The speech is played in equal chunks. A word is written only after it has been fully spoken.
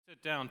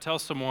sit down, tell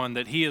someone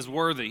that he is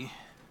worthy. You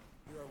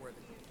are worthy.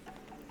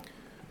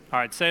 All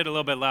right, say it a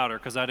little bit louder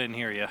because I didn't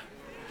hear you.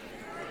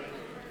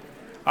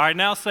 All right,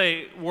 now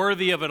say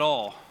worthy of it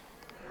all.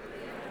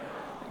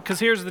 Because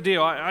here's the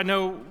deal. I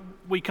know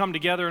we come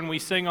together and we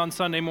sing on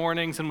Sunday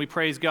mornings and we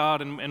praise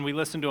God and we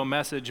listen to a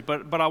message,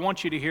 but I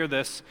want you to hear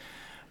this.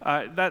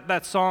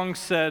 That song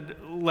said,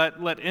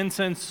 let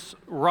incense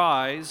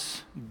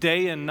rise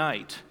day and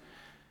night.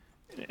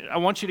 I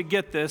want you to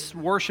get this.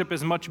 Worship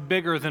is much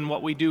bigger than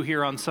what we do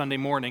here on Sunday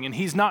morning. And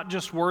he's not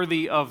just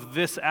worthy of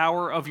this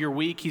hour of your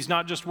week. He's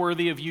not just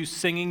worthy of you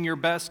singing your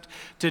best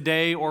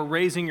today or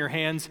raising your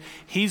hands.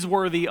 He's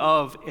worthy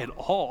of it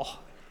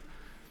all.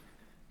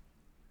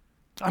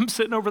 I'm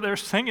sitting over there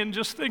singing,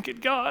 just thinking,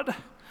 God,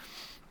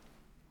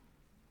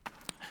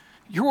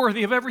 you're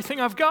worthy of everything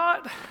I've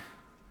got.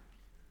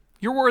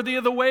 You're worthy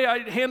of the way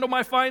I handle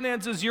my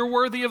finances. You're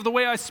worthy of the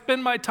way I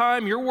spend my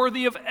time. You're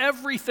worthy of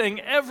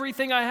everything.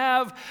 Everything I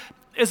have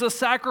is a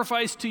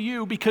sacrifice to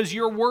you because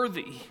you're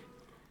worthy.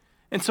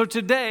 And so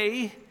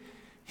today,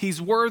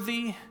 he's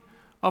worthy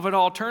of it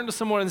all. Turn to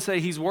someone and say,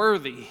 he's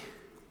worthy.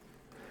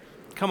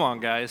 Come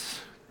on, guys.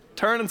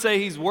 Turn and say,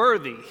 he's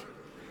worthy.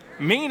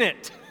 Mean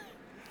it.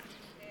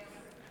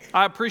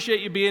 I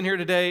appreciate you being here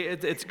today.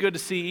 It's good to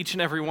see each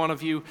and every one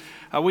of you.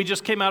 We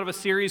just came out of a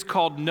series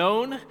called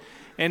Known.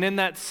 And in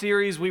that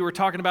series, we were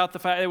talking about the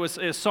fact it was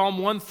Psalm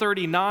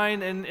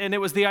 139, and it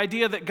was the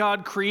idea that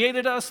God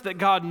created us, that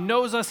God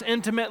knows us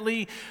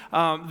intimately,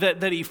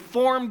 that He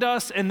formed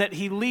us, and that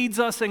He leads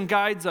us and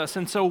guides us.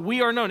 And so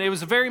we are known. It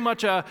was very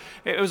much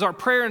it was our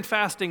prayer and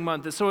fasting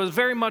month. So it was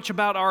very much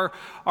about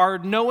our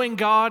knowing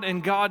God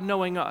and God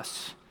knowing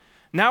us.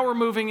 Now we're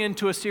moving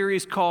into a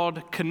series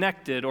called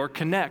Connected or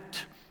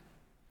Connect.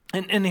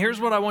 And here's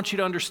what I want you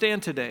to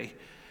understand today,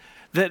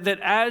 that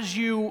as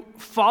you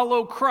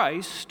follow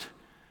Christ,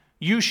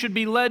 you should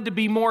be led to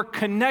be more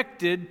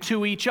connected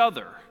to each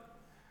other.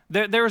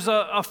 There's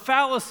a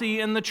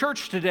fallacy in the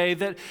church today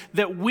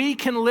that we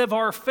can live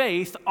our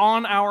faith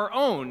on our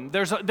own.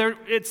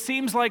 It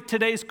seems like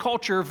today's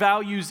culture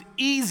values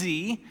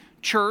easy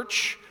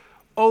church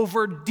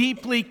over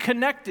deeply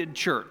connected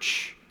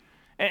church.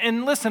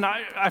 And listen,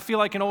 I feel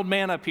like an old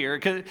man up here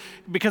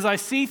because I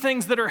see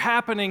things that are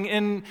happening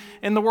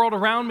in the world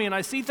around me, and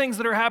I see things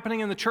that are happening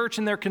in the church,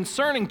 and they're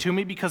concerning to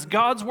me because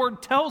God's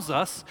word tells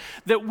us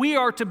that we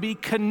are to be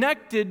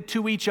connected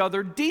to each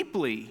other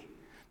deeply.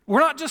 We're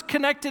not just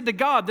connected to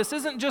God. This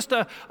isn't just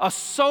a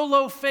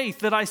solo faith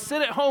that I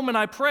sit at home and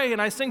I pray and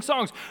I sing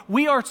songs.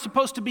 We are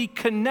supposed to be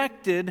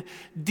connected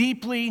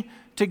deeply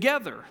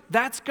together.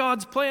 That's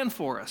God's plan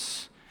for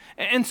us.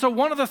 And so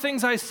one of the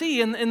things I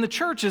see in the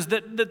church is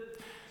that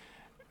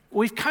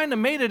we've kind of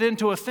made it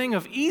into a thing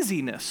of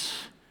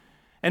easiness.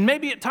 And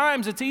maybe at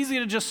times it's easy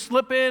to just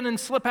slip in and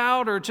slip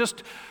out or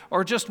just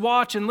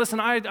watch. And listen,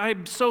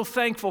 I'm so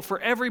thankful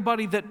for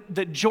everybody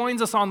that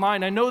joins us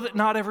online. I know that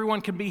not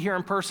everyone can be here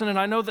in person, and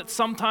I know that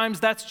sometimes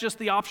that's just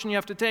the option you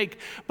have to take.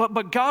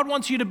 But God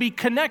wants you to be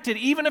connected,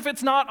 even if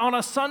it's not on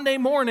a Sunday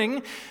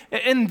morning.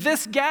 In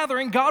this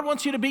gathering, God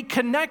wants you to be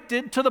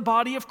connected to the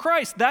body of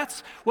Christ.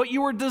 That's what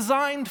you were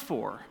designed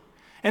for.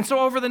 And so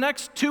over the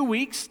next 2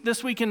 weeks,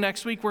 this week and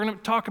next week, we're going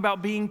to talk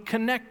about being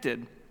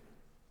connected.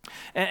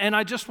 And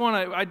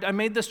I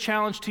made this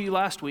challenge to you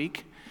last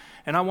week,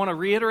 and I want to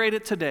reiterate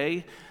it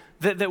today,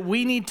 that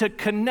we need to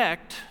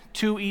connect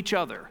to each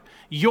other.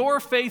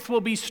 Your faith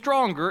will be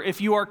stronger if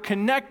you are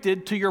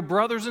connected to your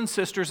brothers and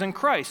sisters in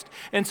Christ.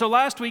 And so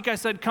last week I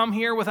said, come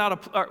here without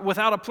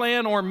a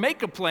plan or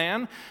make a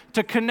plan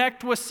to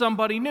connect with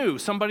somebody new,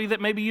 somebody that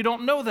maybe you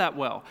don't know that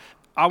well.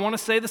 I want to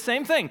say the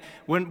same thing.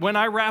 When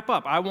I wrap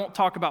up, I won't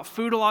talk about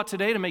food a lot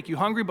today to make you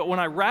hungry, but when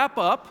I wrap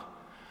up,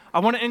 I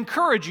want to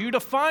encourage you to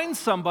find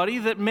somebody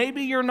that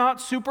maybe you're not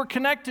super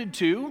connected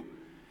to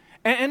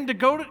and to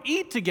go to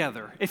eat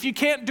together. If you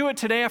can't do it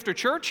today after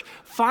church,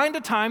 find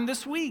a time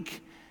this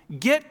week.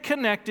 Get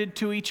connected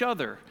to each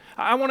other.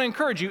 I want to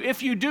encourage you,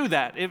 if you do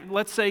that,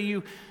 let's say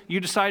you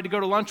decide to go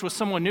to lunch with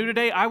someone new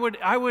today, I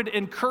would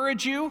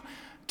encourage you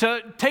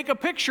to take a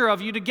picture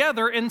of you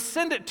together and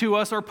send it to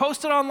us or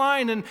post it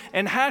online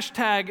and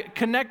hashtag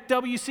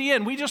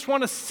ConnectWCN. We just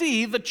want to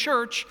see the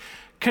church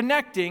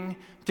connecting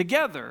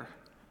together.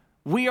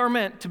 We are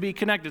meant to be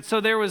connected.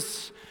 So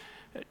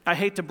I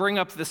hate to bring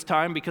up this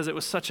time because it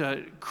was such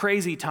a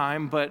crazy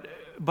time, but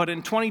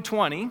in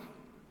 2020,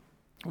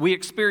 we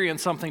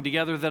experienced something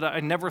together that I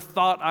never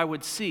thought I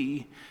would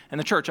see in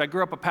the church. I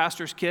grew up a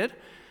pastor's kid.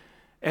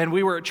 And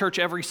we were at church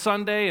every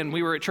Sunday, and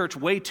we were at church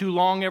way too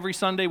long every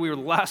Sunday. We were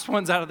the last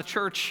ones out of the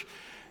church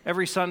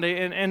every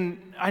Sunday.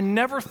 And I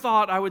never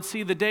thought I would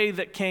see the day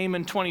that came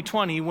in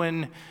 2020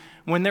 when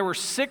there were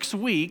 6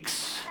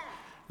 weeks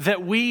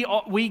that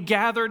we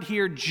gathered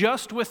here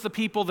just with the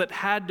people that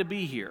had to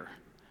be here.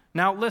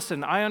 Now,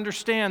 listen, I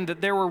understand that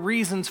there were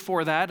reasons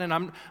for that, and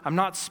I'm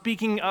not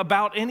speaking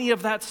about any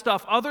of that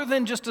stuff other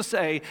than just to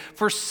say,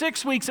 for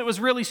 6 weeks it was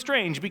really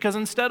strange because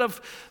instead of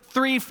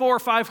 300, 400,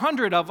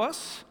 500 of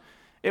us,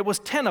 it was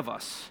 10 of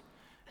us.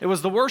 It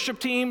was the worship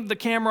team, the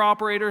camera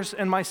operators,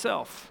 and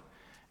myself.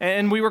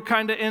 And we were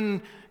kind of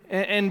in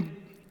and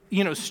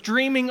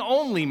streaming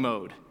only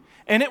mode.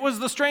 And it was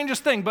the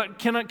strangest thing, but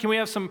can we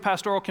have some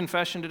pastoral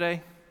confession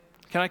today?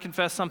 Can I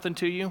confess something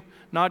to you?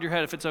 Nod your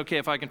head if it's okay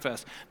if I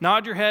confess.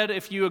 Nod your head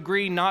if you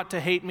agree not to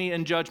hate me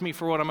and judge me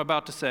for what I'm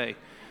about to say.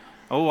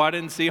 Oh, I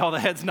didn't see all the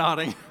heads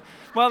nodding.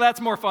 Well,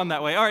 that's more fun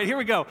that way. All right, here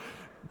we go.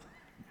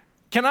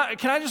 Can I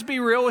just be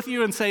real with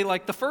you and say,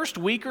 like, the first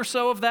week or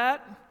so of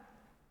that,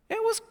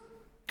 it was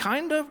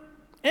kind of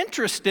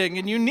interesting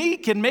and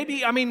unique, and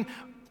maybe,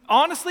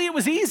 honestly, it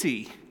was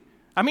easy.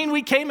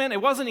 We came in,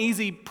 it wasn't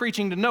easy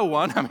preaching to no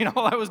one.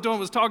 All I was doing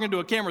was talking to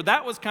a camera.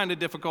 That was kind of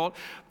difficult.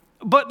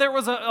 But there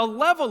was a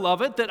level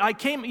of it that I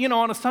came,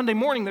 on a Sunday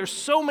morning, there's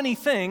so many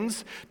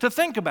things to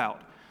think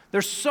about.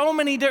 There's so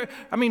many,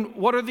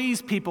 what are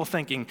these people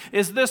thinking?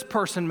 Is this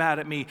person mad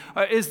at me?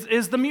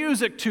 Is the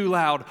music too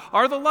loud?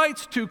 Are the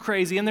lights too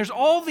crazy? And there's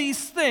all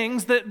these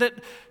things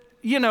that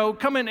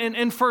come in.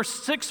 And for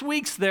 6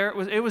 weeks there,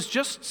 it was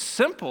just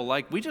simple.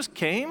 Like, we just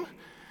came,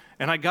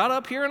 and I got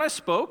up here and I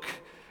spoke,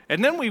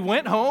 and then we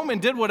went home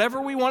and did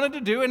whatever we wanted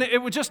to do, and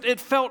it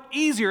felt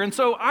easier. And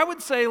so I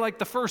would say, like,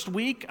 the first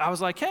week, I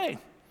was like, hey,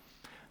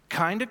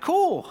 kind of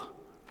cool.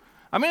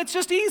 It's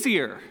just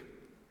easier.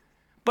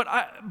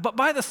 But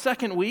by the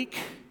second week,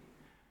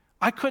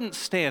 I couldn't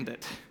stand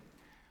it.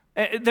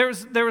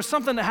 There was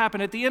something that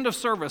happened at the end of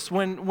service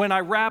when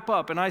I wrap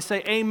up and I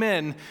say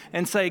amen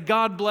and say,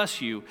 God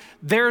bless you.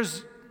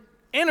 There's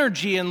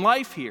energy in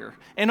life here.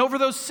 And over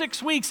those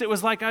 6 weeks, it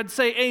was like I'd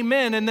say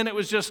amen, and then it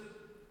was just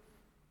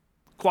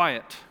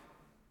quiet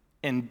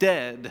and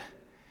dead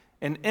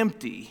and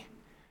empty.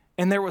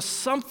 And there was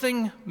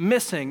something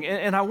missing.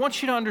 And I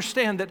want you to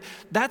understand that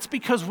that's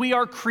because we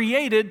are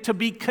created to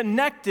be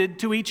connected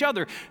to each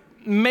other.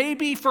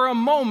 Maybe for a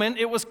moment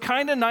it was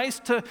kind of nice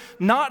to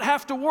not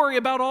have to worry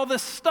about all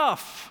this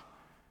stuff.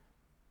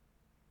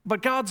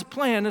 But God's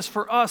plan is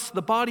for us,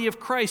 the body of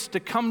Christ, to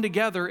come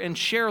together and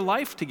share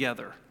life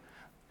together.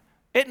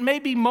 It may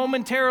be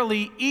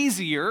momentarily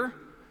easier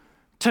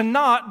to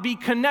not be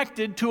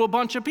connected to a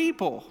bunch of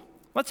people.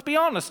 Let's be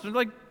honest,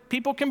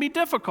 people can be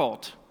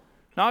difficult.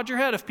 Nod your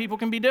head if people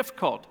can be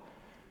difficult.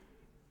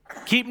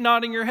 Keep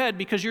nodding your head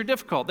because you're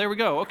difficult. There we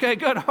go. Okay,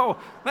 good. Oh,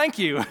 thank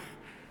you.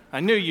 I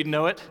knew you'd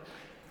know it.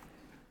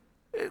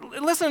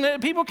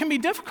 Listen, people can be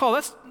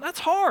difficult. That's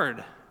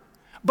hard.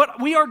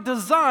 But we are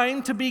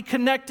designed to be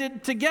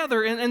connected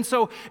together. And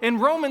so in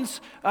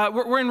Romans,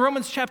 we're in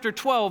Romans chapter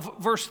 12,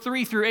 verse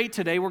 3 through 8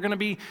 today. We're going to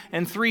be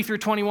in 3 through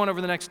 21 over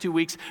the next 2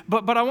 weeks.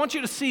 But I want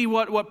you to see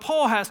what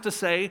Paul has to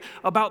say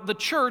about the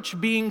church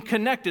being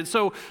connected.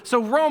 So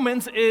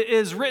Romans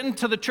is written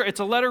to the church. It's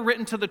a letter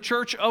written to the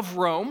church of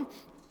Rome.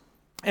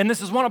 And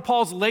this is one of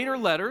Paul's later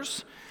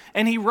letters.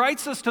 And he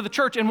writes this to the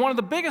church. And one of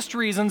the biggest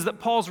reasons that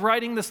Paul's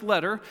writing this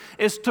letter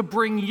is to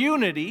bring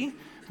unity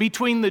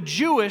between the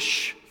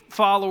Jewish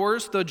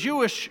followers, the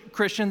Jewish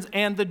Christians,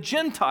 and the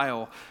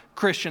Gentile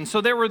Christians. So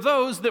there were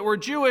those that were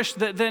Jewish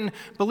that then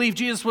believed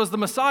Jesus was the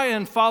Messiah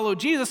and followed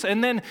Jesus,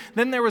 and then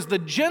there was the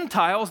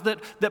Gentiles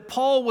that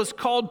Paul was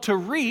called to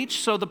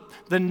reach, so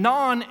the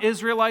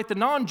non-Israelite, the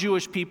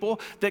non-Jewish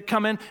people that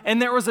come in, and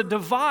there was a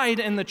divide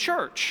in the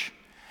church.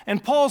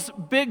 And Paul's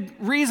big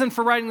reason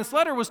for writing this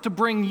letter was to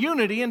bring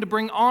unity and to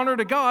bring honor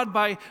to God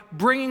by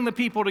bringing the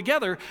people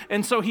together.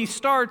 And so he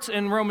starts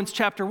in Romans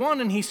chapter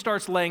 1, and he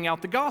starts laying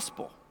out the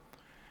gospel.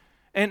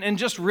 And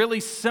just really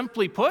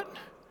simply put,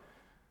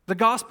 the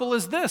gospel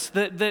is this,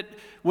 that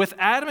with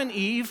Adam and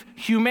Eve,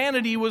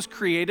 humanity was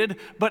created,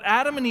 but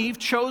Adam and Eve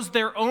chose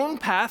their own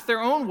path,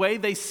 their own way.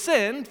 They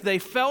sinned, they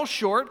fell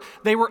short,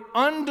 they were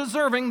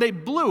undeserving, they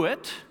blew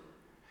it.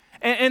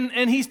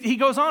 And he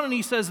goes on and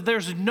he says,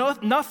 there's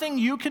nothing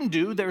you can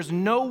do, there's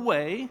no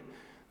way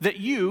that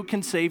you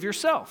can save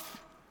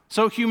yourself.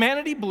 So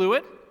humanity blew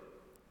it,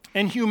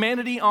 and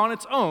humanity on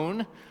its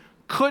own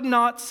could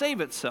not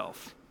save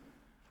itself.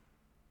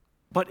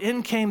 But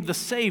in came the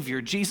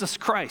Savior, Jesus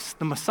Christ,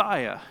 the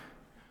Messiah,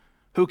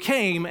 who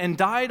came and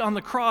died on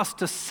the cross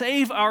to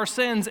save our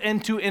sins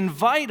and to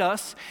invite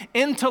us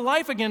into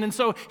life again. And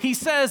so he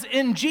says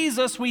in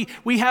Jesus, we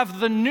have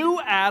the new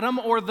Adam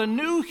or the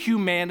new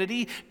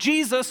humanity.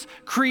 Jesus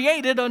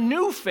created a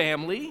new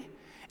family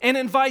and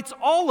invites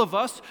all of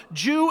us,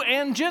 Jew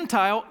and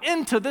Gentile,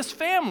 into this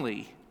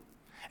family.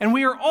 And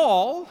we are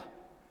all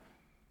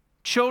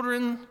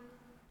children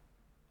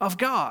of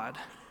God.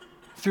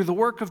 Through the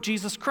work of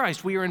Jesus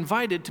Christ, we are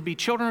invited to be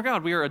children of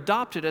God. We are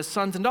adopted as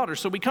sons and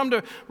daughters. So we come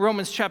to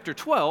Romans chapter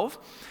 12,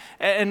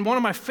 and one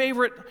of my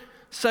favorite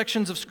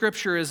sections of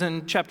Scripture is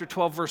in chapter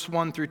 12, verse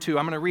 1 through 2.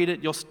 I'm going to read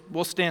it.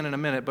 We'll stand in a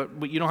minute,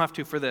 but you don't have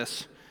to for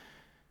this.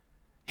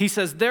 He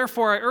says,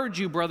 "Therefore I urge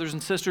you, brothers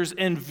and sisters,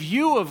 in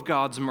view of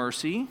God's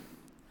mercy,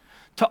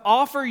 to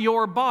offer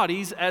your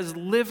bodies as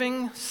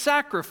living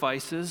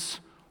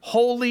sacrifices,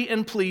 holy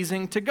and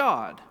pleasing to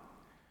God.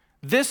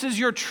 This is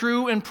your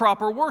true and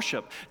proper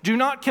worship. Do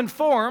not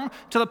conform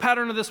to the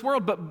pattern of this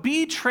world, but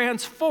be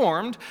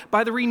transformed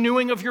by the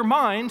renewing of your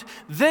mind.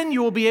 Then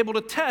you will be able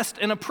to test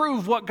and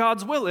approve what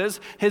God's will is,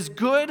 his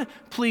good,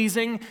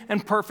 pleasing,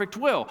 and perfect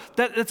will.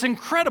 That's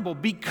incredible.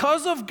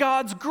 Because of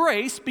God's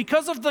grace,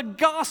 because of the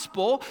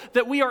gospel,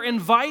 that we are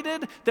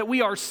invited, that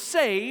we are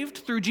saved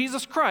through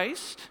Jesus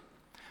Christ,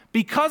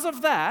 because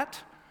of that,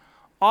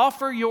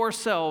 offer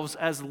yourselves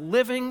as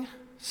living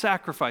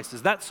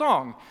sacrifices. That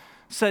song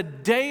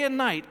said day and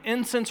night,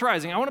 incense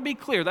rising. I want to be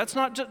clear, that's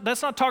not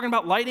talking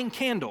about lighting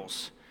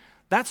candles.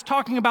 That's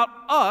talking about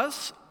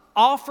us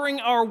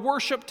offering our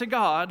worship to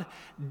God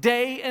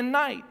day and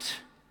night.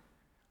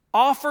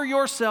 Offer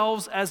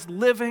yourselves as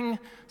living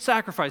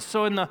sacrifice.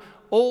 So in the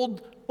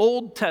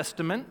Old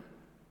Testament,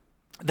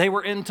 they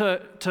were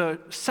into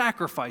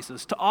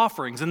sacrifices, to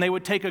offerings, and they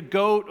would take a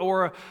goat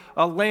or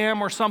a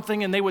lamb or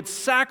something, and they would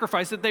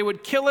sacrifice it. They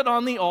would kill it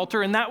on the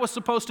altar, and that was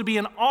supposed to be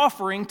an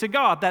offering to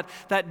God.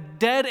 That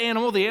dead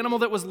animal, the animal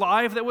that was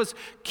live, that was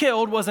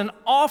killed, was an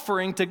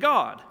offering to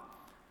God.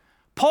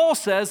 Paul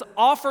says,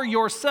 offer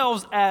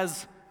yourselves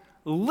as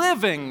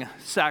living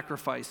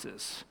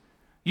sacrifices.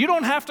 You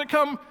don't have to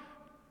come,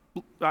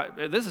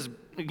 this is,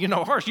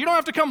 harsh. You don't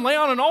have to come lay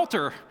on an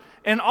altar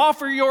and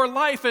offer your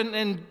life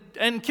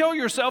and kill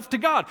yourself to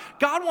God.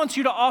 God wants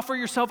you to offer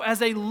yourself as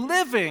a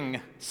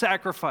living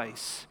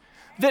sacrifice.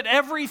 That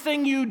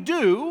everything you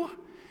do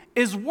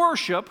is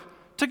worship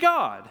to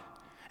God.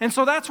 And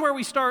so that's where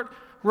we start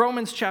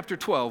Romans chapter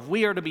 12.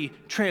 We are to be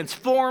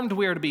transformed.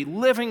 We are to be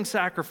living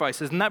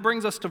sacrifices. And that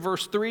brings us to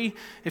verse 3.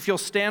 If you'll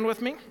stand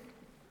with me.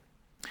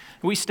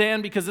 We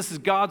stand because this is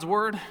God's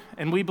word,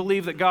 and we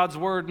believe that God's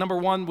word, number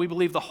one, we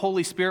believe the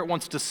Holy Spirit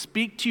wants to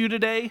speak to you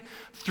today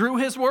through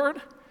his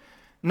word.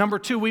 Number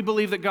two, we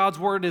believe that God's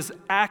word is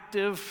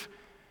active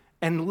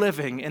and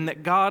living, and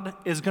that God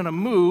is going to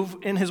move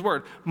in his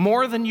word.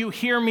 More than you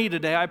hear me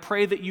today, I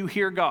pray that you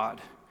hear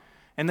God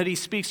and that he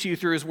speaks to you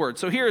through his word.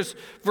 So here's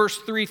verse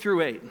 3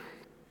 through 8.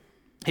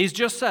 He's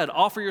just said,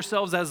 offer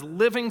yourselves as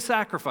living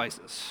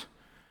sacrifices,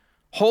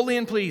 holy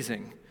and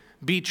pleasing,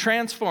 be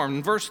transformed.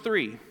 In verse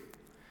 3,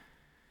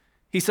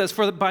 he says,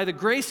 for by the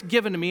grace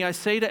given to me, I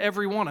say to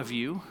every one of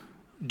you,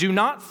 do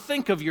not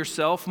think of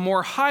yourself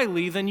more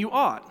highly than you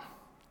ought,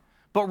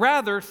 but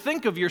rather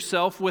think of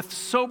yourself with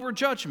sober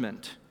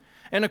judgment,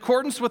 in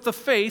accordance with the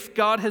faith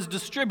God has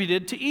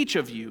distributed to each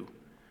of you.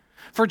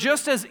 For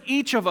just as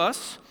each of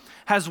us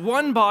has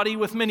one body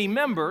with many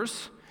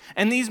members,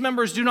 and these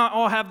members do not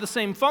all have the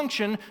same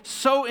function,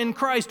 so in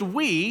Christ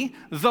we,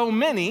 though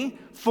many,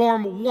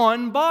 form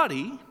one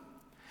body,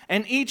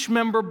 and each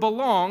member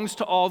belongs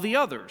to all the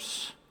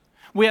others.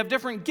 We have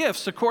different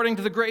gifts according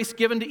to the grace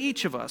given to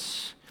each of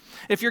us.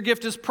 If your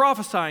gift is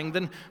prophesying,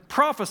 then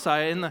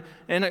prophesy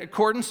in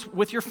accordance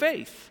with your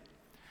faith.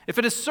 If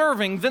it is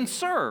serving, then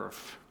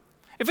serve.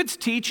 If it's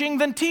teaching,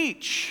 then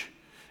teach.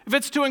 If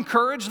it's to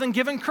encourage, then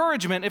give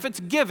encouragement. If it's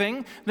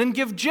giving, then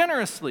give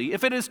generously.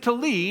 If it is to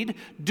lead,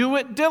 do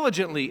it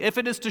diligently. If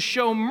it is to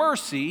show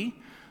mercy,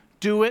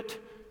 do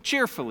it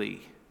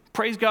cheerfully.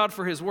 Praise God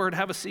for his word.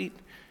 Have a seat.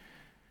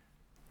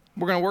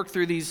 We're going to work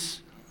through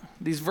these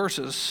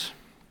verses.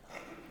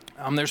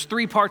 There's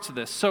three parts of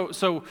this.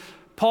 So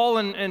Paul,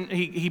 and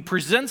he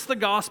presents the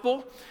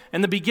gospel.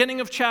 In the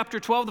beginning of chapter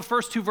 12, the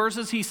first two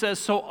verses, he says,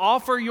 so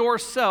offer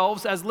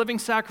yourselves as living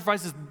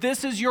sacrifices.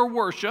 This is your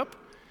worship.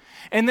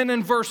 And then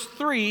in verse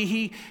 3,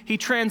 he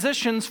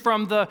transitions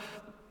from the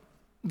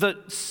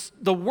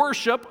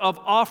worship of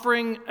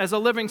offering as a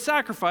living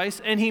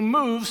sacrifice, and he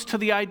moves to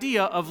the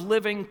idea of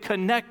living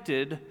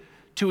connected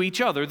to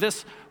each other.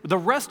 The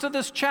rest of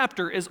this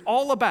chapter is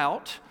all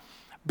about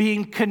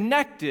being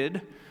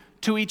connected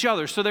to each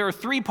other. So there are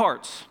three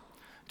parts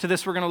to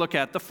this we're going to look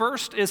at. The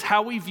first is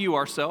how we view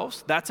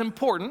ourselves. That's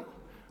important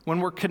when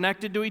we're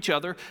connected to each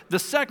other. The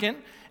second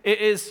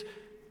is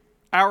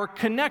our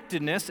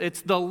connectedness.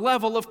 It's the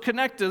level of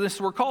connectedness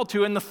we're called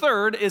to. And the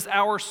third is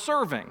our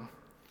serving.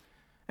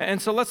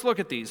 And so let's look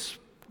at these.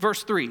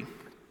 Verse 3.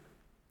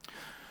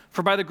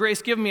 For by the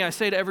grace given me, I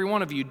say to every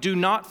one of you, do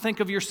not think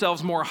of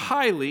yourselves more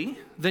highly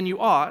than you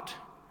ought,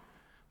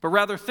 but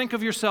rather think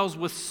of yourselves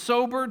with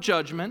sober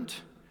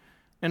judgment,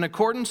 in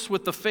accordance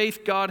with the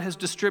faith God has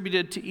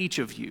distributed to each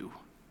of you.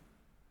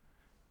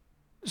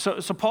 So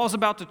Paul's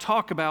about to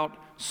talk about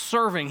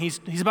serving.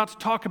 He's about to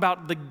talk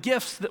about the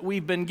gifts that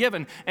we've been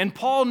given. And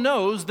Paul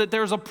knows that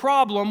there's a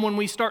problem when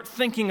we start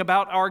thinking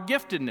about our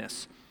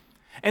giftedness.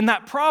 And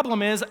that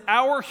problem is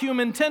our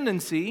human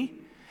tendency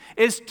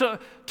is to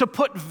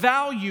put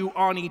value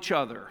on each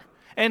other.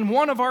 And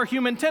one of our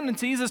human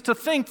tendencies is to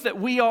think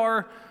that we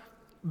are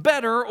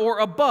better or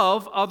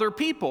above other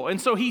people.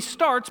 And so he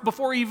starts,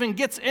 before he even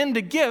gets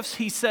into gifts,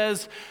 he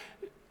says,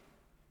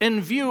 let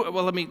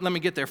me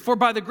get there. For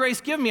by the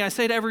grace given me, I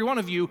say to every one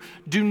of you,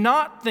 do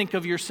not think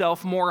of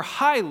yourself more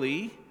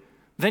highly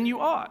than you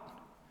ought,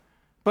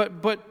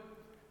 but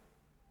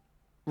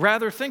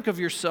rather think of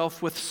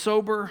yourself with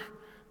sober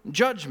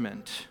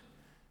judgment.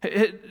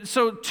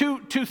 So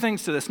two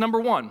things to this. Number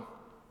one,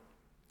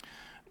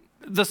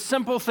 The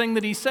simple thing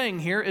that he's saying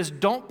here is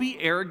don't be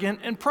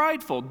arrogant and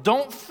prideful.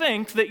 Don't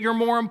think that you're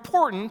more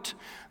important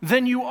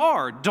than you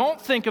are.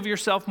 Don't think of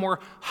yourself more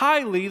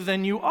highly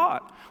than you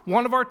ought.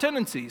 One of our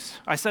tendencies,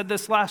 I said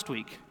this last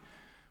week,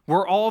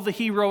 we're all the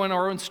hero in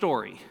our own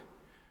story.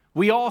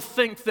 We all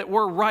think that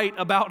we're right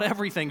about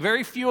everything.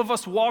 Very few of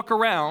us walk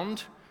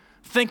around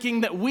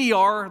thinking that we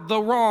are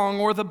the wrong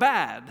or the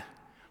bad.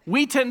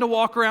 We tend to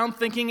walk around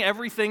thinking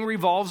everything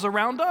revolves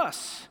around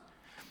us.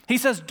 He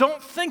says,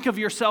 don't think of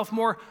yourself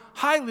more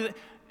highly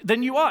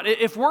than you ought.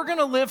 If we're going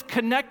to live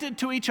connected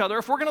to each other,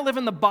 if we're going to live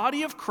in the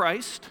body of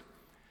Christ,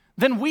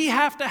 then we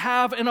have to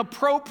have an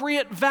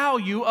appropriate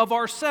value of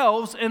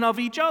ourselves and of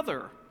each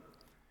other.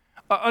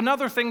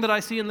 Another thing that I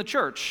see in the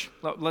church,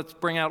 let's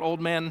bring out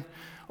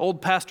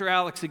old Pastor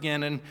Alex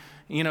again and,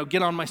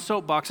 get on my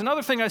soapbox.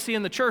 Another thing I see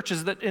in the church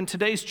is that in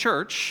today's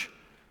church,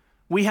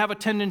 we have a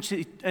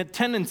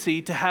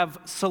tendency to have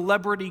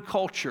celebrity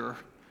culture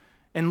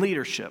and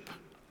leadership.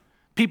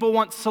 People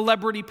want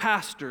celebrity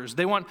pastors.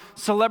 They want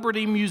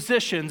celebrity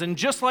musicians. And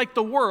just like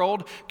the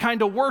world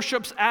kind of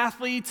worships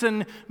athletes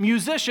and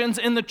musicians,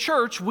 in the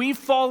church, we've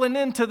fallen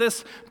into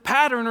this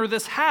pattern or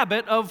this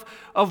habit of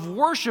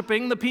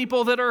worshiping the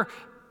people that are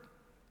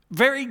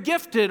very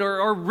gifted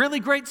or really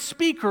great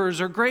speakers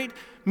or great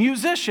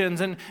musicians.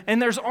 And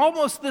there's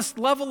almost this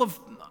level of,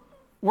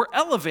 we're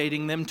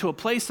elevating them to a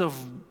place of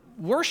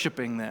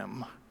worshiping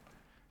them.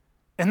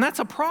 And that's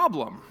a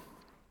problem.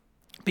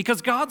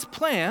 Because God's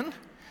plan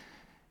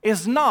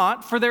is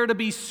not for there to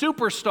be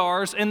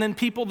superstars and then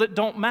people that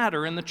don't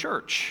matter in the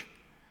church.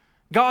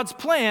 God's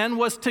plan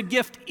was to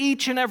gift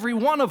each and every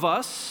one of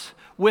us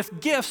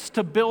with gifts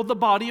to build the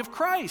body of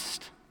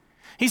Christ.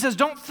 He says,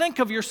 don't think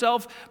of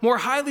yourself more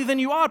highly than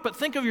you ought, but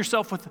think of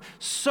yourself with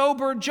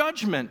sober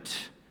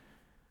judgment.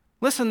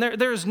 Listen,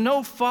 there is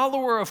no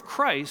follower of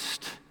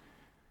Christ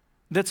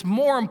that's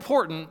more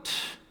important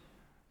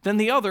than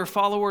the other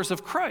followers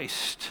of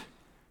Christ.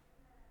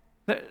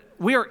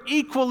 We are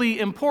equally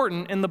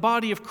important in the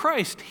body of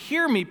Christ.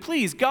 Hear me,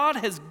 please. God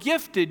has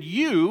gifted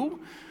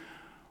you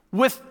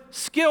with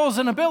skills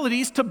and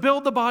abilities to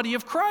build the body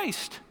of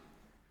Christ.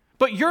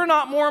 But you're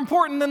not more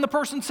important than the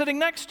person sitting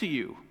next to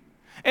you.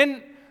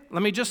 And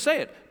let me just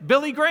say it.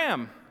 Billy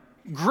Graham,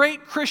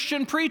 great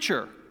Christian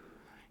preacher.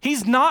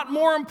 He's not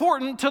more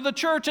important to the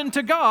church and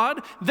to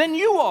God than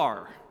you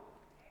are.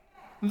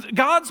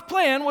 God's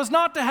plan was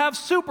not to have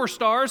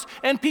superstars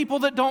and people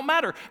that don't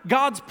matter.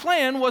 God's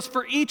plan was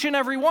for each and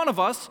every one of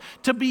us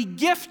to be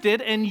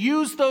gifted and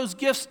use those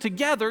gifts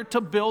together to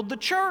build the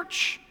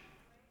church.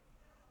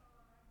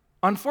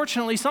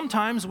 Unfortunately,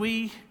 sometimes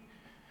we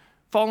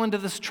fall into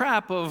this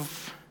trap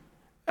of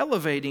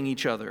elevating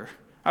each other.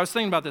 I was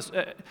thinking about this.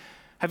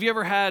 Have you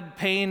ever had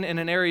pain in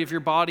an area of your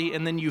body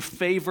and then you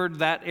favored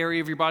that area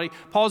of your body?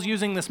 Paul's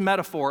using this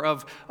metaphor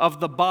of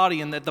the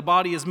body and that the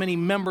body has many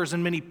members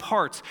and many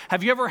parts.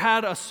 Have you ever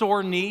had a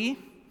sore knee?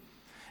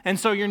 And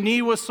so your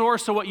knee was sore,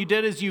 so what you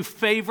did is you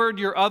favored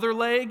your other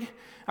leg,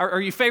 or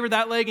you favored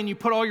that leg and you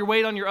put all your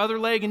weight on your other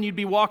leg and you'd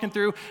be walking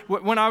through.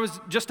 When I was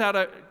just out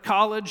of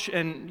college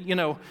and,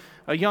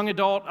 a young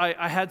adult,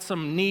 I had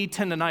some knee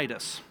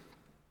tendonitis.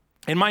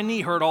 And my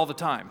knee hurt all the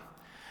time.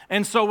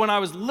 And so when I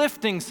was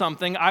lifting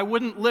something, I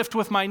wouldn't lift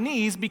with my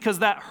knees because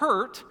that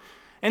hurt.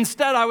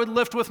 Instead, I would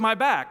lift with my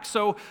back.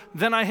 So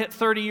then I hit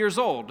 30 years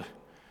old.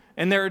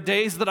 And there are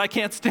days that I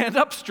can't stand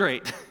up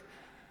straight.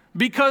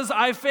 Because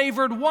I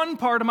favored one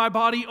part of my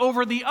body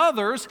over the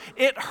others,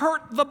 it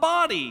hurt the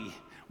body.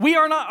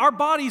 Our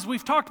bodies,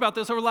 we've talked about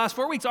this over the last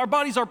 4 weeks, our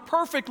bodies are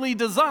perfectly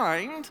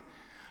designed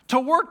to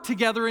work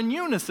together in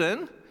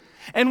unison.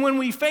 And when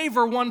we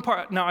favor one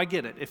part, now I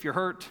get it, if you're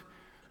hurt,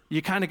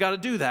 you kind of got to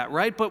do that,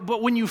 right?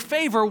 But when you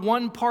favor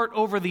one part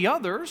over the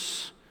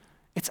others,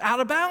 it's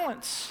out of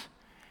balance.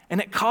 And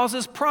it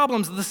causes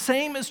problems. The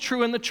same is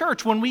true in the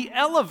church. When we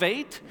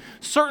elevate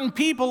certain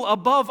people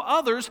above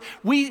others,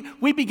 we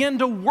begin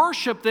to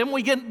worship them.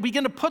 We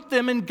begin to put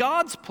them in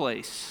God's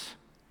place.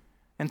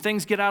 And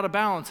things get out of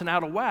balance and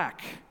out of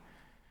whack.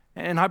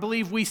 And I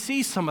believe we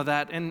see some of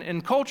that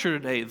in culture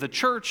today. The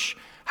church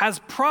has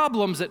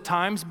problems at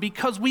times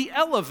because we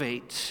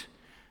elevate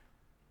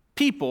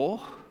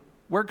people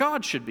where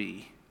God should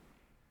be.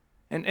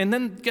 And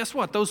then guess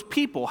what? Those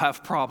people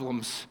have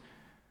problems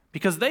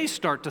because they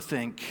start to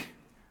think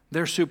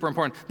they're super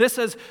important. This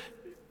says,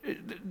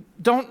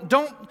 don't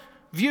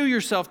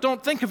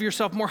think of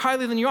yourself more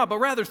highly than you ought, but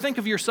rather think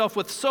of yourself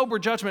with sober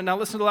judgment. Now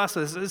listen to the last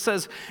of this. It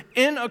says,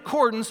 in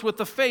accordance with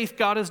the faith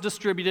God has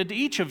distributed to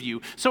each of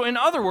you. So in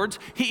other words,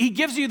 he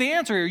gives you the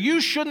answer here.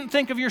 You shouldn't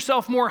think of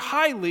yourself more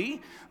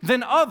highly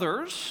than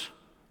others.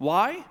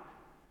 Why?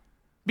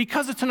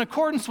 Because it's in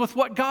accordance with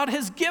what God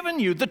has given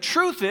you. The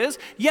truth is,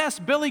 yes,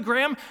 Billy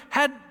Graham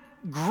had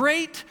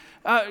great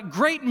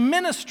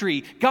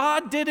ministry.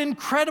 God did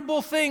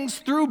incredible things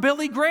through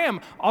Billy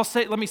Graham.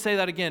 Let me say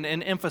that again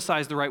and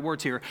emphasize the right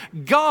words here.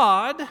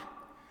 God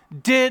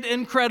did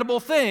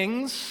incredible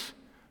things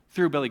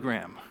through Billy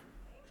Graham.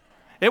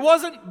 It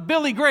wasn't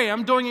Billy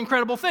Graham doing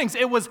incredible things.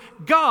 It was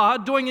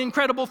God doing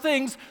incredible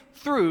things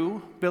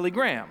through Billy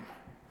Graham.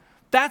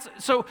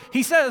 So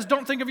he says,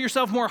 don't think of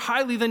yourself more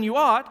highly than you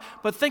ought,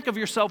 but think of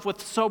yourself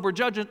with sober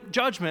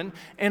judgment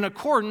in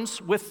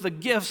accordance with the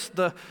gifts,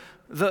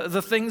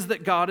 the things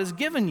that God has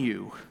given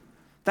you.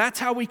 That's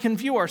how we can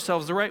view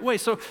ourselves the right way.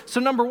 So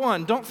number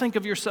one, don't think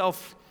of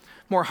yourself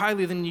more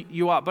highly than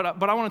you ought.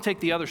 But I want to take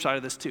the other side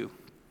of this too.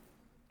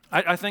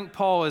 I think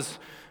Paul is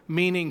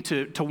meaning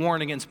to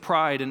warn against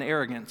pride and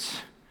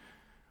arrogance.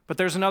 But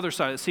there's another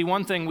side. See,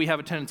 one thing we have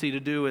a tendency to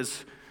do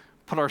is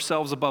put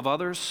ourselves above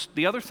others.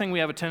 The other thing we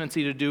have a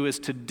tendency to do is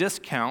to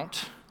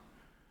discount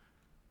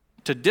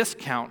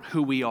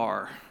who we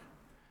are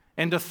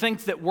and to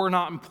think that we're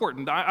not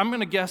important. I'm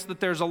going to guess that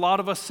there's a lot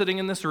of us sitting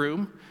in this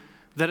room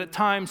that at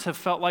times have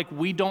felt like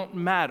we don't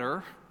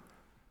matter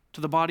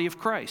to the body of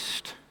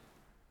Christ.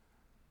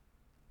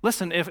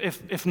 Listen,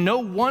 if no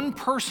one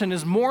person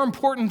is more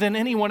important than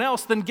anyone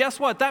else, then guess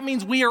what? That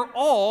means we are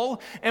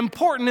all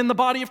important in the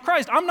body of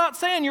Christ. I'm not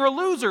saying you're a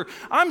loser.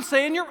 I'm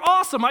saying you're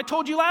awesome. I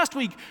told you last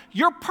week,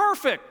 you're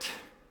perfect.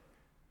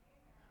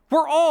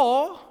 We're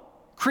all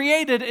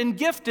created and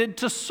gifted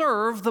to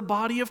serve the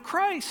body of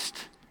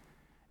Christ.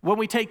 When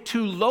we take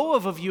too low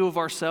of a view of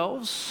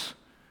ourselves,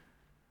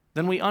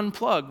 then we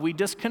unplug, we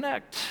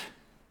disconnect.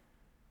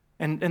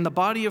 And the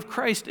body of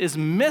Christ is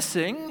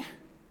missing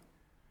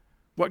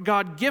what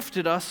God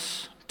gifted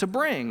us to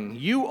bring.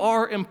 You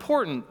are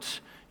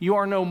important. You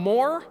are no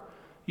more,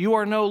 you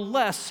are no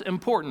less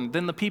important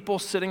than the people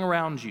sitting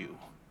around you.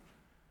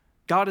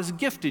 God has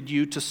gifted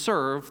you to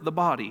serve the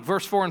body.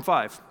 Verse 4 and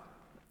 5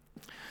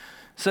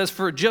 says,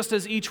 for just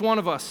as each one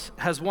of us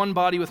has one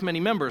body with many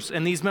members,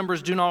 and these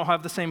members do not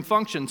have the same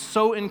function,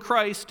 so in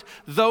Christ,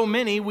 though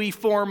many,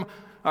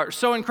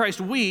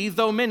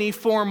 though many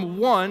form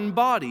one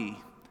body.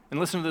 And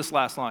listen to this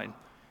last line.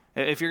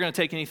 If you're going to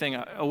take anything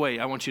away,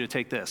 I want you to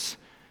take this.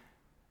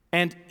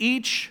 And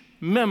each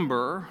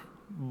member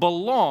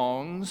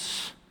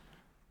belongs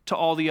to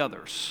all the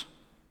others.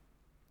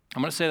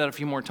 I'm going to say that a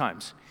few more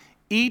times.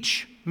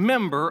 Each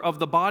member of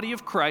the body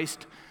of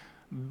Christ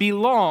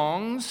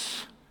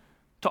belongs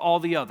to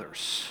all the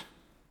others.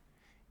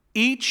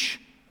 Each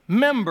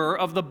member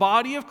of the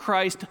body of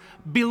Christ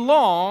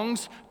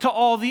belongs to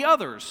all the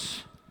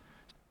others.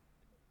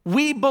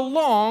 We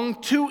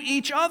belong to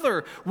each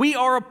other. We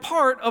are a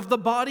part of the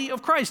body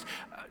of Christ.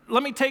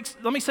 Let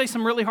me say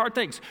some really hard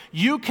things.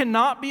 You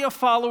cannot be a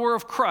follower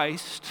of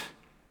Christ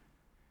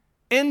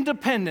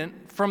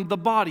independent from the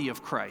body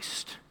of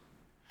Christ.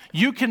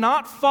 You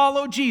cannot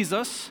follow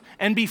Jesus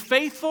and be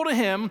faithful to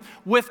him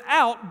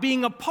without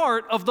being a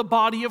part of the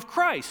body of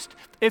Christ.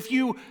 If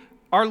you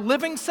are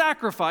living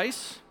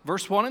sacrifice,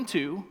 verse 1 and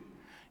 2,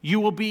 you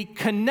will be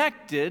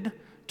connected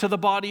to the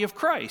body of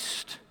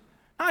Christ.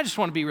 I just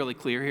want to be really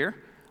clear here.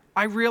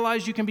 I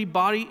realize you can be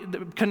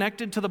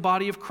connected to the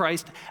body of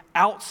Christ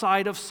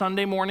outside of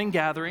Sunday morning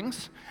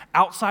gatherings,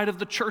 outside of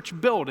the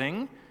church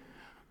building,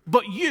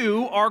 but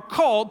you are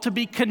called to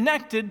be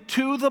connected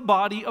to the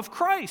body of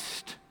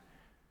Christ.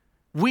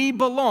 We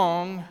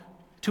belong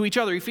to each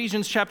other.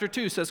 Ephesians chapter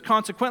 2 says,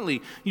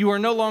 consequently, you are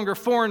no longer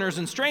foreigners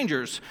and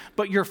strangers,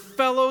 but you're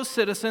fellow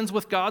citizens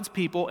with God's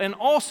people and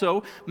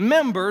also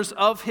members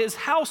of his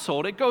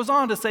household. It goes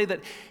on to say that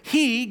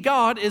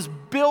God is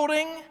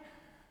building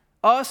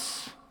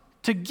us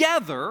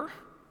together.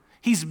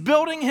 He's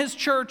building his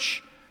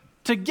church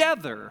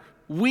together.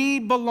 We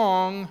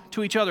belong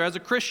to each other. As a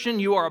Christian,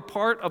 you are a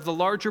part of the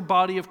larger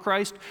body of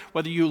Christ.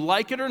 Whether you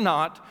like it or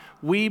not,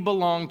 we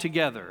belong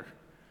together.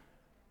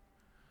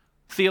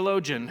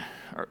 Theologian,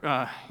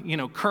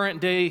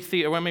 current day,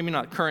 well, maybe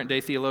not current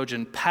day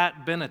theologian,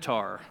 Pat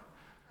Benatar.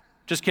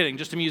 Just kidding,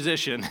 just a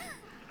musician.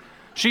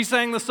 She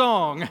sang the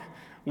song,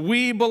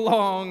 we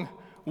belong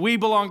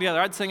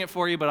together. I'd sing it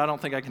for you, but I don't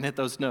think I can hit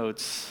those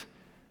notes.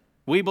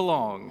 We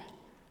belong.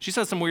 She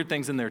says some weird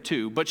things in there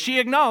too, but she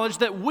acknowledged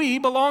that we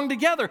belong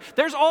together.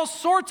 There's all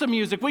sorts of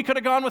music. We could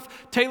have gone with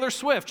Taylor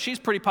Swift. She's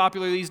pretty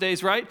popular these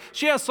days, right?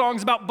 She has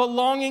songs about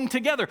belonging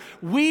together.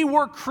 We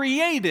were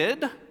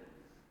created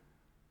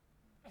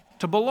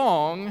to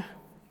belong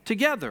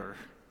together.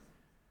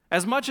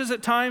 As much as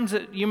at times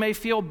that you may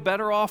feel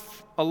better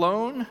off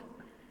alone,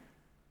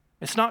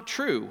 it's not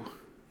true.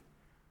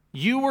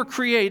 You were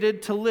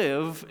created to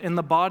live in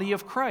the body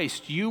of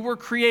Christ. You were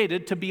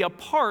created to be a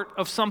part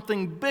of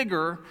something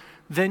bigger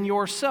than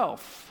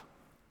yourself.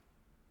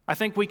 I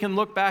think we can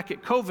look back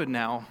at COVID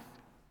now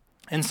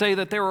and say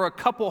that there were a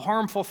couple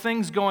harmful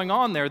things going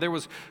on there. There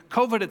was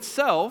COVID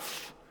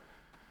itself,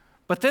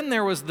 but then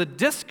there was the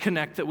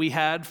disconnect that we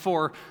had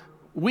for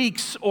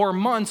weeks or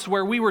months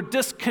where we were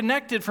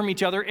disconnected from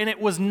each other, and it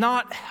was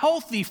not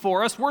healthy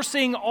for us. We're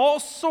seeing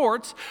all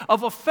sorts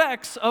of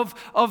effects of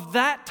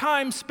that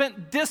time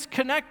spent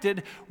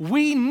disconnected.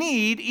 We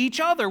need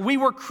each other. We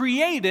were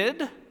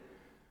created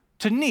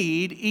to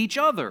need each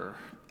other.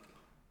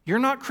 You're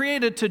not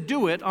created to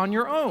do it on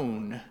your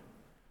own.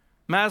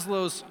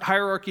 Maslow's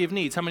hierarchy of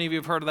needs. How many of you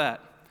have heard of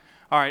that?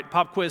 All right,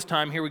 pop quiz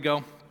time. Here we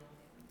go.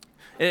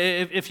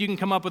 If you can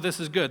come up with this,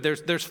 is good.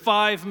 There's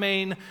 5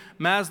 main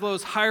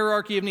Maslow's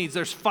hierarchy of needs.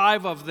 There's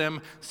 5 of them.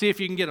 See if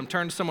you can get them.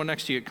 Turn to someone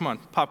next to you. Come on,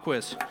 pop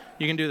quiz.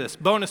 You can do this.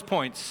 Bonus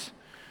points.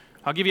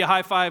 I'll give you a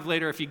high five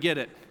later if you get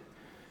it.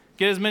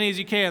 Get as many as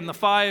you can. The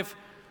 5,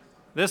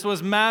 this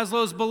was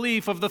Maslow's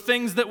belief of the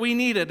things that we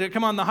needed.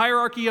 Come on, the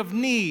hierarchy of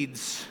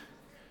needs.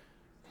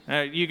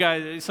 You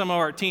guys, some of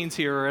our teens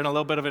here are in a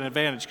little bit of an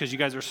advantage because you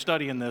guys are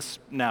studying this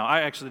now.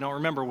 I actually don't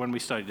remember when we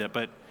studied it,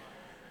 but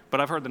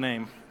I've heard the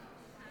name.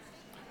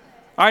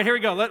 All right, here we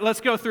go. Let's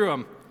go through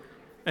them.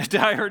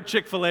 I heard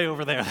Chick-fil-A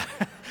over there.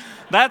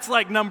 That's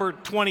like number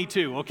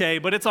 22, okay?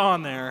 But it's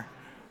on there.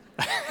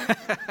 All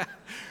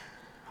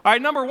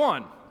right, number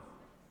 1.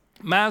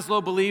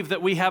 Maslow believed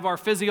that we have our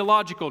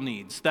physiological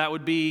needs. That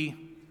would be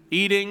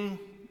eating,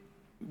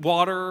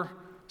 water,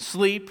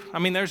 sleep. I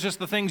mean, there's just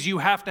the things you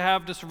have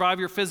to survive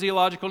your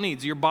physiological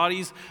needs, your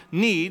body's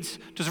needs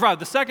to survive.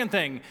 The second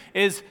thing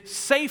is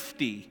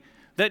safety,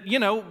 that,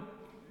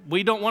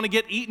 we don't want to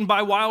get eaten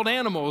by wild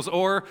animals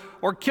or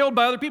killed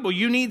by other people.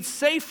 You need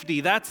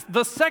safety. That's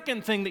the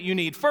second thing that you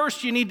need.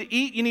 First, you need to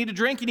eat, you need to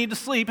drink, you need to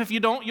sleep. If you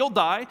don't, you'll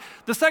die.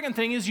 The second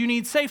thing is you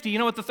need safety. You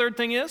know what the third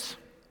thing is?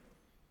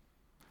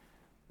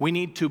 We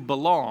need to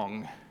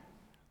belong.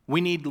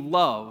 We need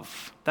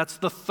love. That's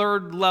the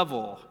third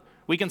level.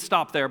 We can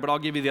stop there, but I'll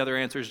give you the other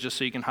answers just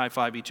so you can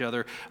high-five each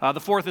other.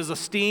 The fourth is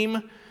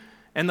esteem,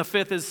 and the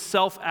fifth is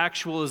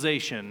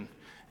self-actualization.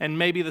 And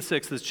maybe the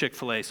sixth is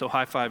Chick-fil-A, so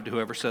high-five to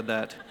whoever said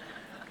that.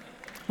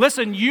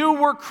 Listen, you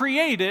were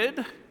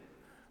created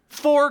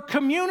for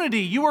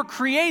community. You were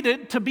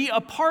created to be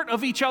a part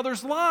of each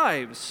other's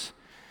lives.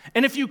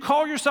 And if you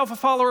call yourself a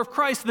follower of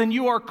Christ, then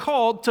you are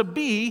called to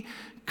be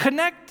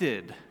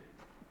connected.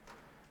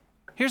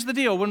 Here's the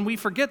deal. When we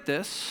forget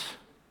this,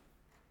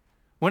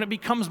 when it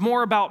becomes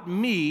more about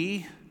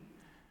me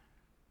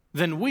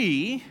than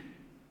we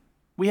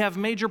have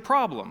major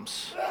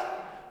problems.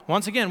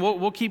 Once again,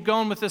 we'll keep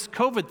going with this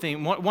COVID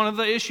theme. One of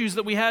the issues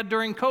that we had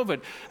during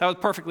COVID, that was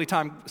perfectly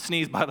timed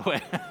sneeze, by the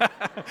way.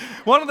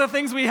 One of the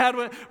things we had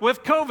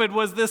with COVID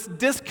was this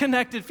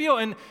disconnected feel.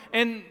 And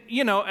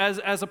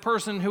as a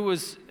person who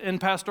was in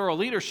pastoral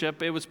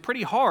leadership, it was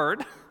pretty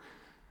hard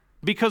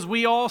because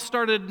we all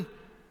started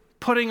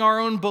putting our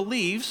own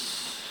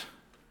beliefs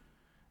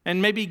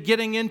and maybe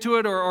getting into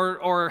it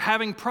or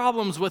having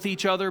problems with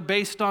each other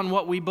based on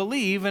what we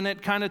believe, and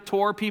it kind of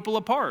tore people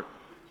apart.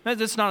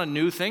 It's not a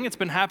new thing. It's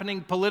been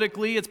happening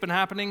politically. It's been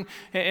happening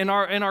in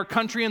our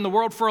country and the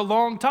world for a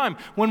long time.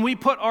 When we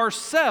put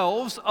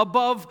ourselves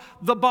above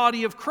the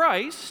body of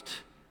Christ,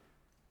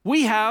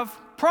 we have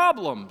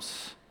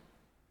problems.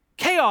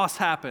 Chaos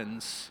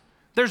happens.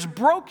 There's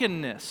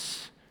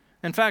brokenness.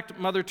 In fact,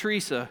 Mother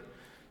Teresa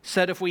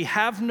said, if we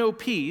have no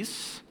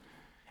peace,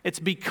 it's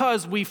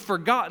because we've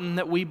forgotten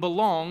that we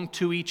belong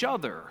to each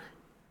other.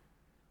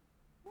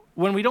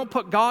 When we don't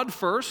put God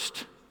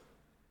first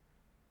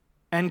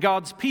and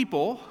God's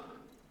people,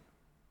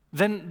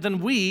 then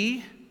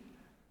we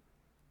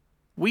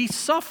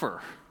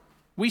suffer.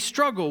 We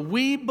struggle.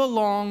 We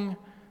belong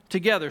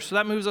together. So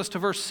that moves us to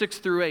verse 6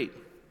 through 8.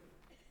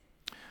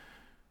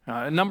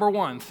 Number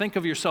 1, think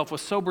of yourself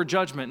with sober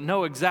judgment.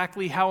 Know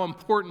exactly how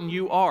important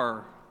you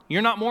are.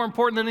 You're not more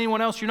important than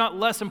anyone else. You're not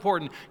less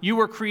important. You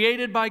were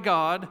created by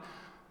God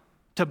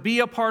to be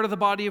a part of the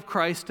body of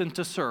Christ and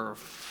to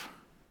serve.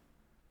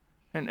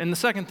 And the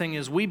second thing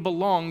is we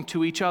belong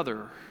to each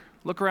other.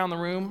 Look around the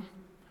room.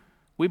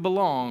 We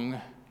belong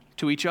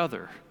to each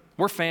other.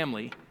 We're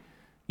family.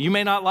 You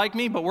may not like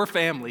me, but we're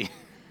family.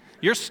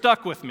 You're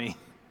stuck with me.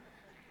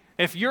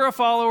 If you're a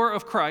follower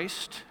of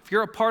Christ, if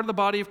you're a part of the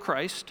body of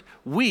Christ,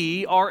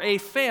 we are a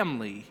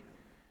family.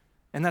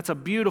 And that's a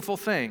beautiful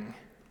thing.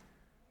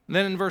 And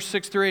then in verse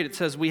 6 through 8, it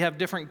says we have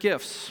different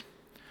gifts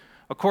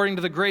according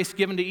to the grace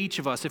given to each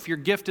of us. If your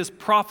gift is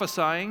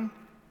prophesying,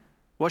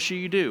 what should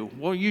you do?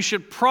 Well, you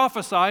should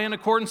prophesy in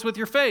accordance with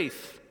your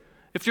faith.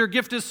 If your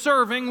gift is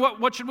serving,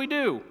 what should we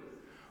do?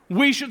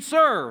 We should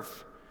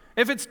serve.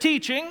 If it's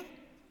teaching,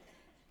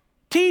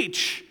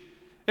 teach.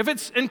 If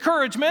it's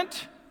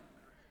encouragement,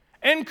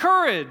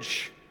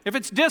 encourage. If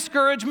it's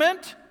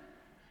discouragement,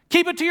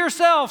 keep it to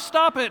yourself.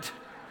 Stop it.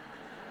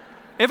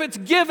 If it's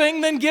giving,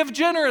 then give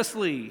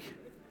generously.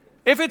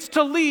 If it's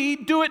to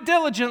lead, do it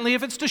diligently.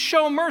 If it's to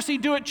show mercy,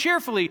 do it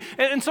cheerfully.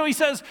 And so he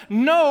says,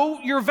 know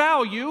your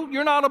value.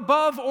 You're not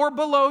above or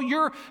below.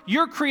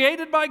 You're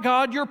created by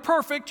God. You're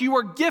perfect. You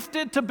are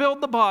gifted to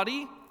build the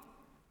body.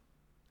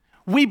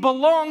 We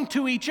belong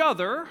to each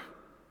other.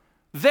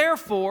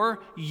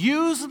 Therefore,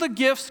 use the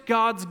gifts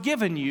God's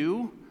given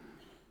you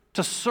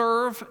to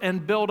serve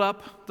and build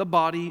up the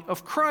body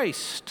of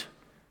Christ.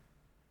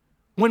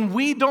 When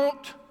we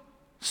don't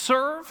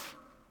serve,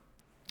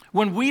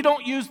 when we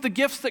don't use the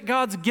gifts that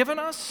God's given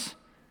us,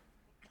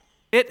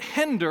 it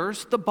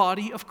hinders the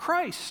body of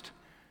Christ.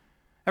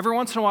 Every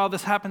once in a while,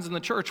 this happens in the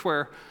church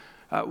where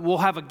we'll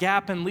have a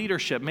gap in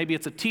leadership. Maybe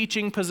it's a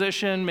teaching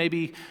position,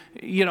 maybe,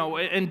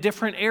 in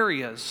different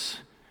areas.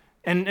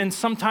 And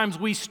sometimes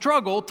we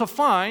struggle to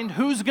find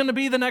who's going to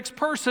be the next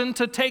person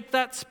to take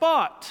that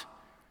spot.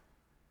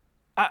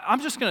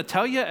 I'm just going to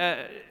tell you,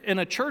 in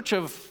a church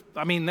of,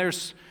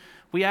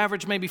 we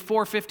average maybe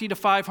 450 to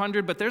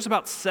 500, but there's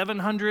about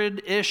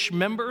 700-ish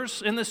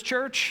members in this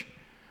church.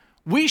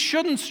 We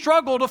shouldn't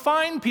struggle to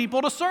find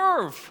people to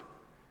serve.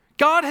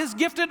 God has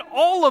gifted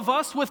all of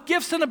us with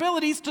gifts and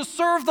abilities to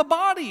serve the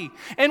body.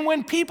 And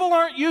when people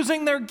aren't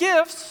using their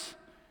gifts,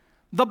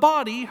 the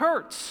body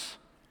hurts.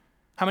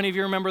 How many of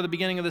you remember the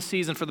beginning of the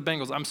season for the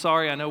Bengals? I'm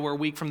sorry, I know we're a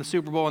week from the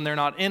Super Bowl and they're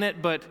not in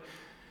it, but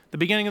the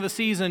beginning of the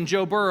season,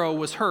 Joe Burrow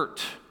was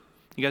hurt.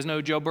 You guys know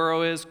who Joe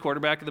Burrow is,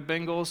 quarterback of the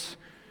Bengals?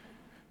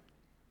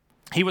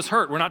 He was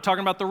hurt. We're not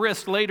talking about the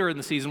wrist later in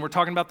the season. We're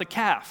talking about the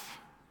calf.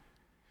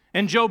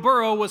 And Joe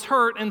Burrow was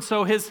hurt, and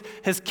so his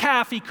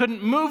calf, he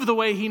couldn't move the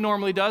way he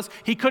normally does.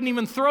 He couldn't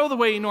even throw the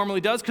way he normally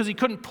does because he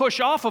couldn't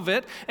push off of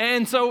it.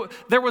 And so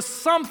there was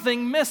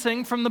something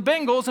missing from the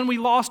Bengals, and we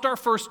lost our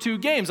first 2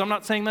 games. I'm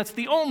not saying that's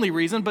the only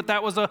reason, but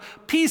that was a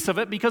piece of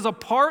it because a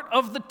part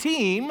of the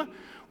team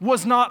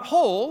was not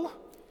whole,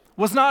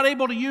 was not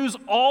able to use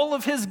all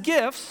of his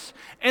gifts,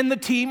 and the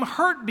team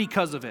hurt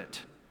because of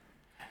it.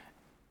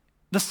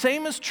 The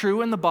same is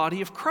true in the body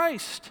of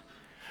Christ.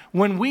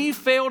 When we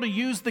fail to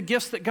use the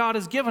gifts that God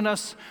has given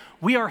us,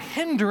 we are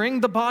hindering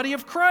the body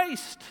of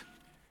Christ.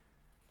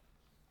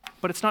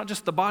 But it's not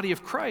just the body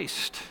of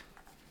Christ.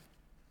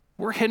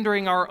 We're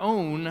hindering our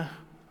own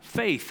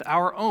faith,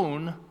 our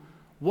own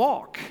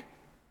walk.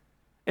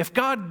 If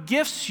God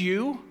gifts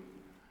you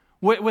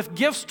with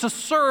gifts to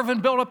serve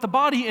and build up the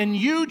body, and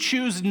you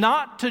choose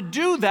not to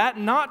do that,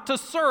 not to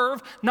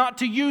serve, not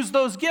to use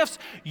those gifts,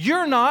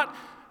 you're not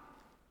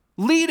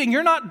leading,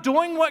 you're not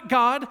doing what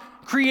God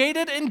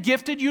created and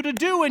gifted you to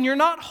do, and you're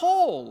not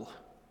whole.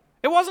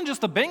 It wasn't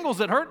just the Bengals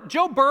that hurt.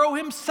 Joe Burrow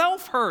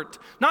himself hurt.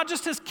 Not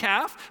just his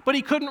calf, but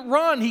he couldn't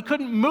run. He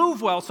couldn't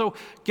move well. So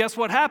guess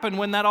what happened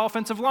when that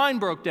offensive line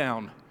broke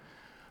down?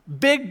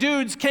 Big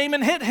dudes came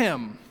and hit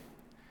him.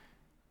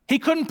 He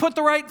couldn't put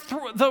the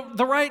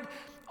right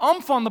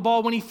umph on the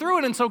ball when he threw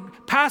it, and so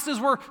passes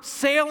were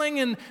sailing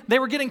and they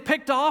were getting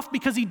picked off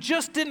because he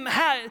just didn't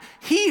have.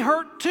 He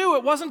hurt too.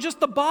 It wasn't just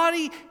the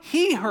body,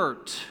 he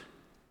hurt.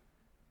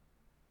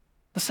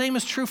 The same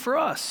is true for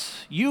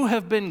us. You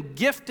have been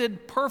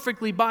gifted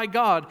perfectly by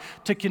God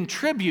to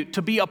contribute,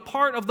 to be a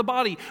part of the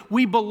body.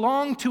 We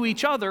belong to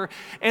each other,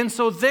 and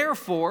so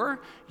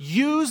therefore,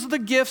 use the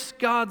gifts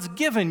God's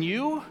given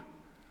you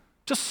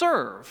to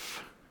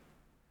serve.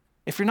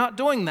 If you're not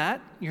doing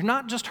that, you're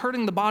not just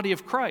hurting the body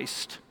of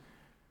Christ,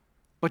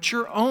 but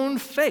your own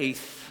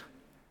faith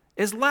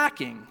is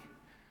lacking.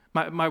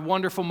 My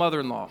wonderful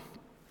mother-in-law,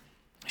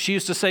 she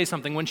used to say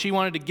something when she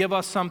wanted to give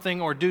us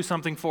something or do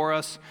something for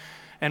us,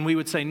 and we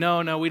would say,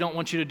 no, we don't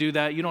want you to do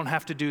that. You don't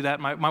have to do that.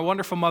 My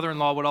wonderful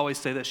mother-in-law would always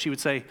say this. She would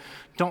say,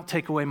 don't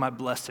take away my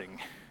blessing.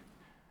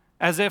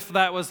 As if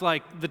that was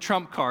like the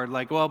trump card.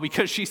 Like, well,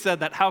 because she said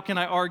that, how can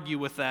I argue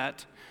with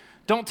that?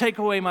 Don't take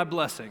away my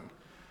blessing.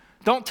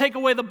 Don't take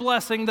away the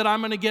blessing that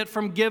I'm going to get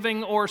from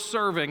giving or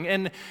serving.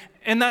 And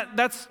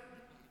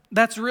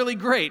that's really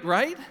great,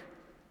 right?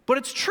 But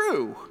it's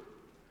true.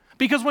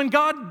 Because when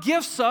God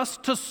gifts us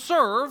to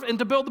serve and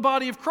to build the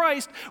body of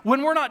Christ,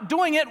 when we're not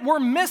doing it, we're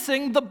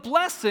missing the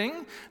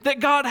blessing that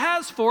God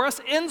has for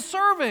us in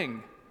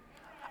serving.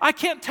 I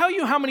can't tell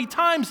you how many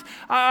times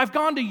I've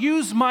gone to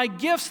use my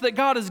gifts that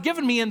God has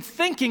given me in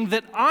thinking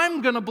that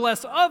I'm going to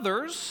bless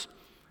others,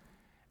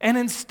 and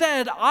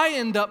instead I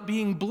end up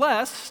being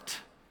blessed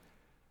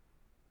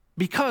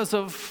because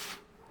of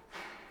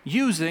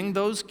using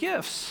those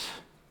gifts.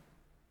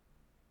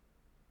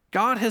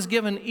 God has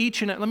given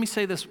each and let me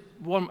say this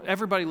one.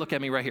 Everybody look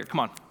at me right here. Come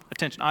on,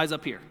 attention, eyes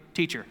up here.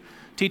 Teacher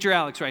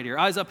Alex right here.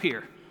 Eyes up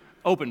here.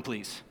 Open,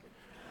 please.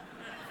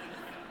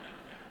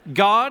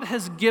 God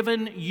has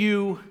given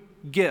you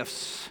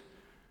gifts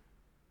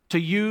to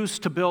use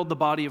to build the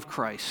body of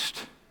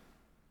Christ.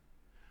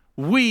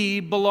 We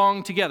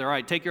belong together. All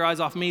right, take your eyes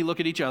off me, look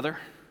at each other.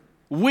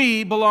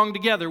 We belong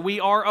together.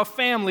 We are a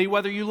family,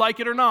 whether you like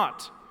it or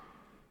not.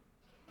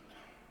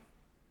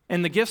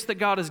 And the gifts that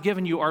God has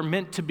given you are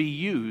meant to be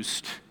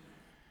used.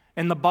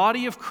 And the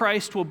body of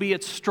Christ will be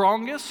its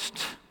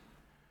strongest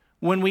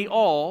when we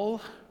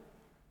all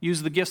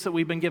use the gifts that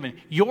we've been given.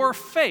 Your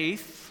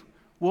faith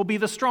will be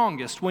the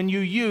strongest when you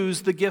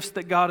use the gifts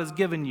that God has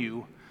given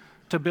you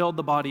to build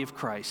the body of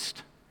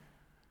Christ.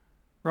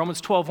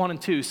 Romans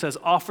 12:1-2 says,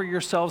 offer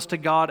yourselves to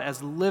God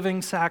as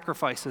living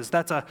sacrifices.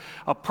 That's a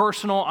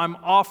personal, I'm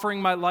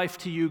offering my life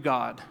to you,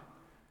 God.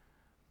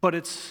 But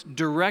it's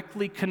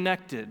directly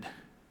connected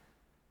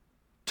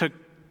to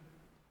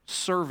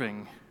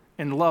serving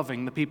and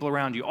loving the people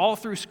around you. All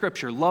through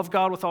Scripture, love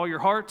God with all your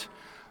heart,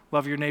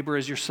 love your neighbor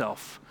as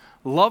yourself.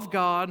 Love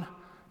God,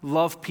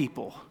 love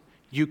people.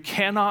 You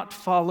cannot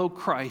follow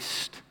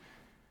Christ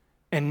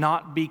and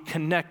not be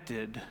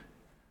connected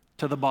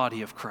to the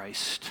body of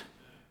Christ.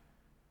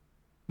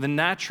 The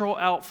natural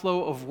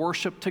outflow of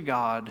worship to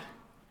God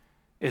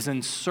is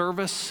in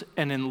service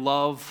and in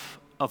love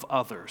of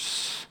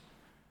others.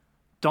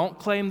 Don't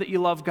claim that you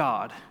love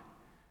God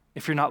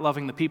if you're not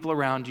loving the people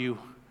around you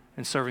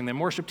and serving them.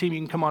 Worship team, you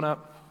can come on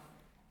up.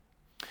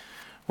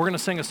 We're going to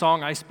sing a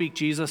song, I Speak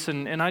Jesus,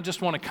 and I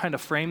just want to kind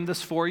of frame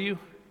this for you.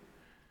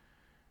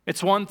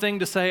 It's one thing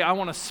to say, I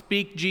want to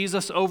speak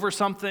Jesus over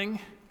something,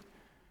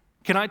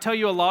 Can I tell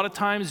you, a lot of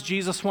times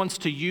Jesus wants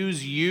to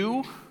use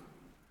you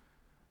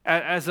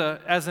as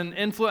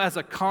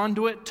a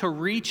conduit to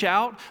reach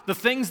out. The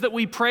things that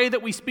we pray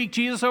that we speak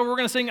Jesus over, we're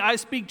going to sing, I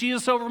speak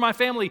Jesus over my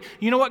family.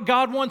 You know what?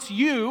 God wants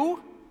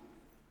you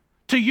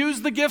to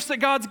use the gifts that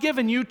God's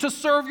given you to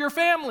serve your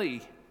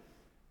family.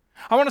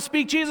 I want to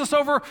speak Jesus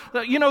over,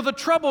 the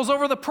troubles,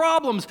 over the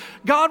problems.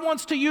 God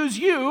wants to use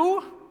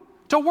you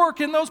to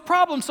work in those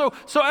problems. So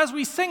as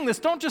we sing this,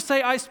 don't just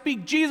say, I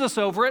speak Jesus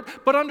over it,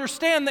 but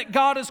understand that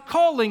God is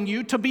calling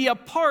you to be a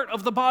part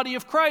of the body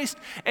of Christ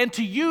and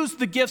to use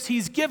the gifts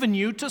He's given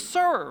you to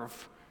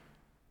serve.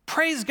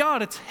 Praise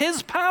God, it's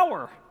His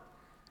power.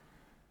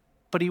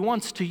 But He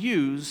wants to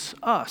use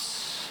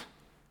us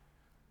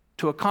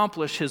to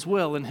accomplish His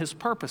will and His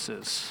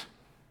purposes.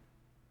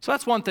 So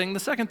that's one thing. The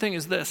second thing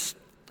is this.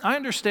 I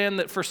understand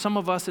that for some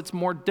of us, it's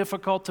more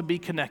difficult to be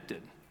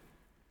connected.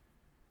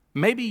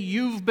 Maybe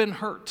you've been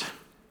hurt.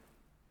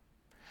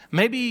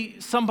 Maybe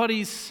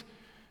somebody's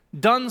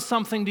done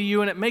something to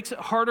you and it makes it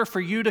harder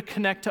for you to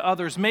connect to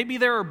others. Maybe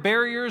there are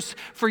barriers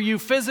for you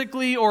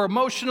physically or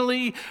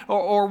emotionally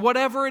or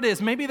whatever it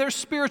is. Maybe there's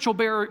spiritual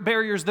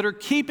barriers that are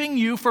keeping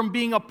you from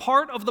being a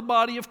part of the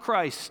body of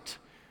Christ.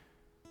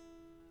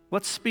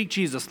 Let's speak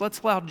Jesus.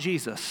 Let's allow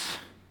Jesus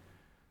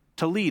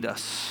to lead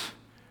us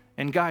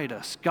and guide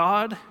us.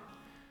 God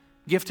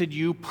gifted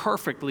you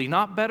perfectly,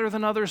 not better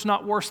than others,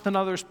 not worse than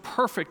others,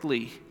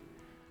 perfectly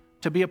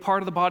to be a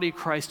part of the body of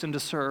Christ and to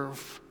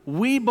serve.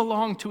 We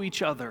belong to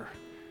each other.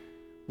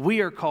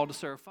 We are called to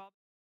serve.